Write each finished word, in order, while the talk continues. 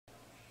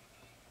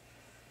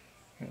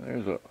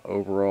There's an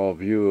overall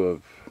view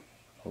of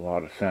a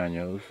lot of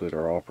Sanyos that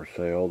are all for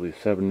sale. The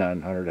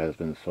 7900 has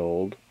been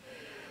sold.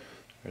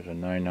 There's a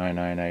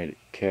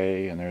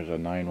 9998K and there's a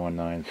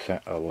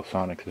 919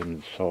 Lasonic has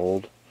been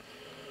sold.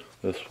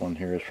 This one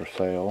here is for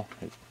sale.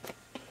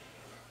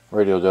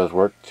 Radio does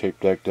work, tape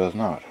deck does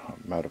not.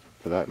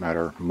 For that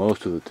matter,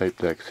 most of the tape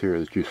decks here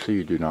that you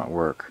see do not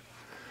work.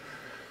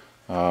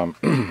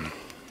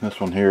 This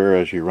one here,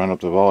 as you run up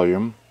the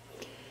volume,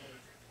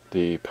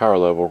 the power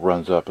level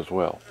runs up as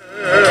well.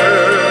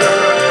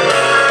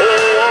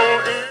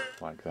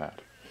 Like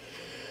that.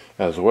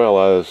 As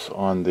well as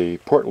on the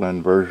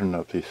Portland version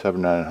of the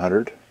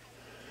 7900,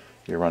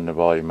 you run the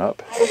volume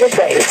up. Do you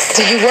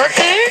work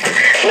there?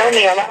 No,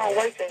 ma'am, I don't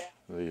work there.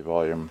 The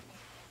volume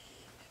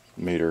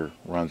meter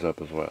runs up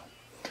as well.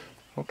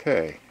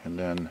 Okay, and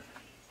then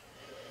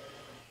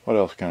what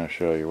else can I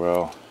show you?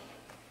 Well,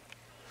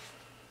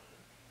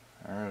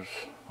 there's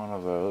one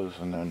of those,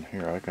 and then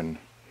here I can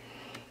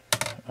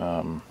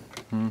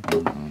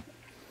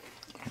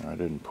I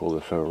didn't pull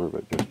this over,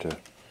 but just to give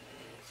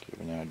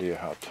you an idea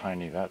how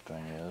tiny that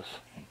thing is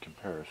in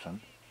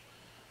comparison.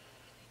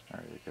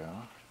 There you go.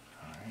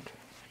 Alright.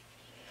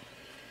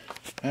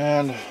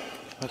 And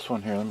this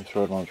one here, let me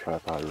throw it on the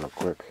tripod real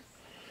quick.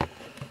 Okay,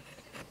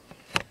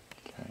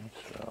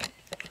 so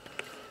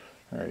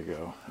there you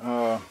go.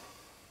 I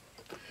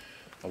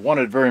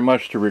wanted very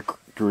much to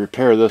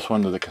repair this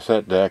one with the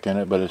cassette deck in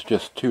it, but it's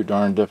just too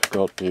darn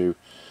difficult to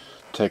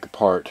take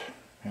apart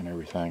and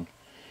everything.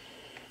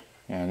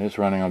 And it's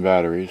running on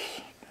batteries,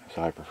 as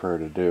I prefer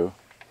to do,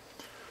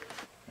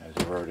 as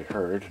you've already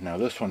heard. Now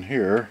this one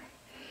here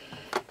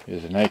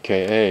is an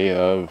AKA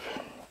of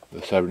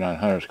the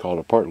 7900. It's called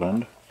a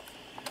Portland,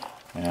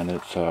 and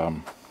it's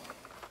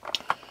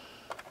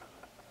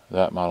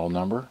that model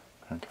number.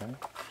 Okay,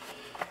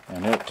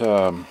 and it's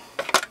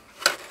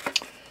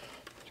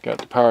got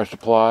the power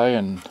supply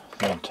and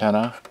the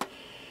antenna,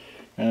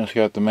 and it's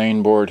got the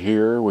main board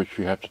here, which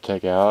you have to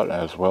take out,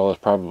 as well as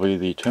probably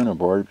the tuner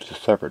board, which is a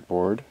separate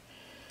board.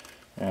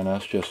 And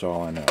that's just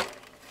all I know.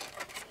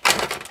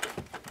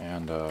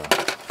 And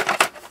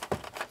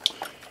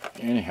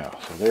anyhow,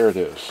 so there it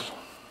is.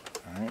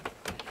 Alright,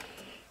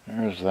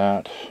 there's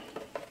that.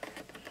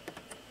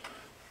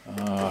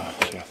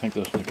 See, I think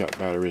this one's got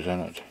batteries in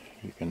it.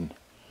 You can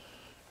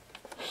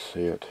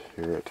see it,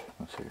 hear it.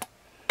 Let's see.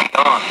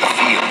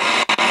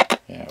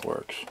 Yeah, it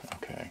works.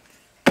 Okay.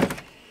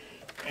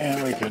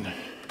 And we can,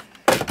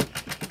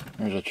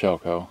 there's a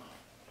Chelco.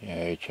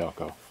 Yay,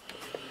 Chelco.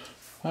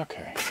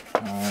 Okay.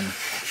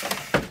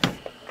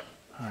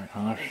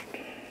 Alright,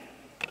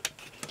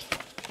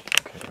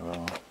 okay,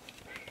 well.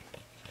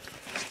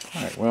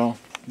 Alright, well,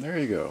 there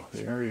you go.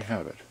 There you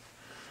have it.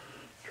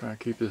 Try to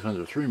keep this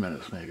under 3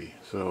 minutes maybe.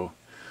 So,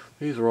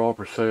 these are all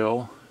for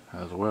sale,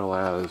 as well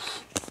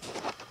as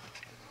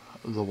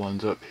the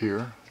ones up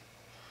here.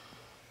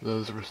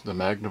 Those are the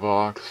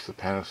Magnavox, the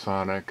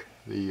Panasonic,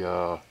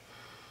 the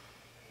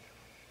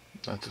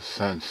that's a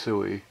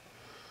Sansui.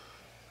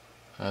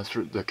 That's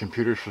for the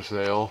computers for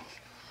sale.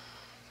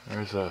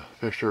 There's a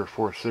Fisher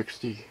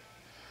 460.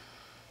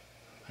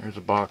 There's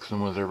a box no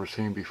one's ever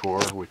seen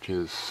before, which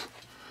is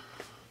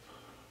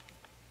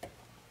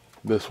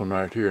this one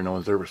right here. No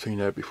one's ever seen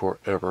that before,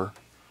 ever.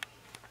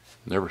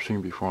 Never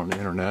seen before on the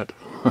internet.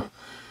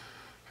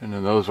 And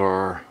then those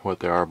are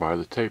what they are by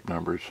the tape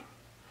numbers.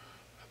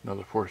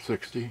 Another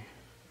 460.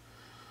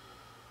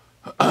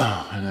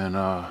 And then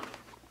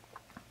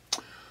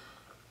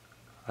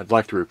I'd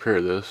like to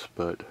repair this,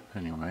 but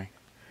anyway.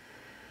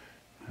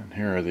 And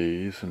here are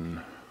these, and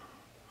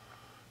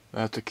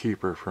that's a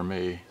keeper for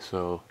me.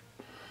 So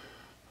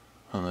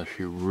unless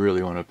you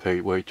really want to pay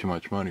way too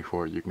much money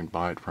for it, you can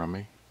buy it from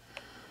me.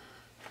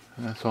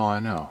 And that's all I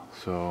know.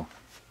 So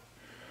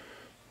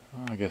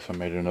I guess I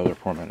made another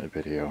 4-minute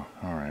video.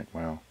 Alright,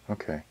 well,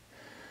 okay.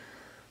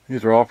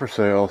 These are all for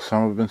sale.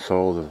 Some have been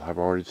sold, as I've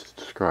already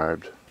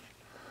described.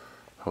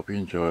 Hope you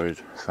enjoyed.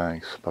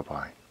 Thanks.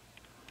 Bye-bye.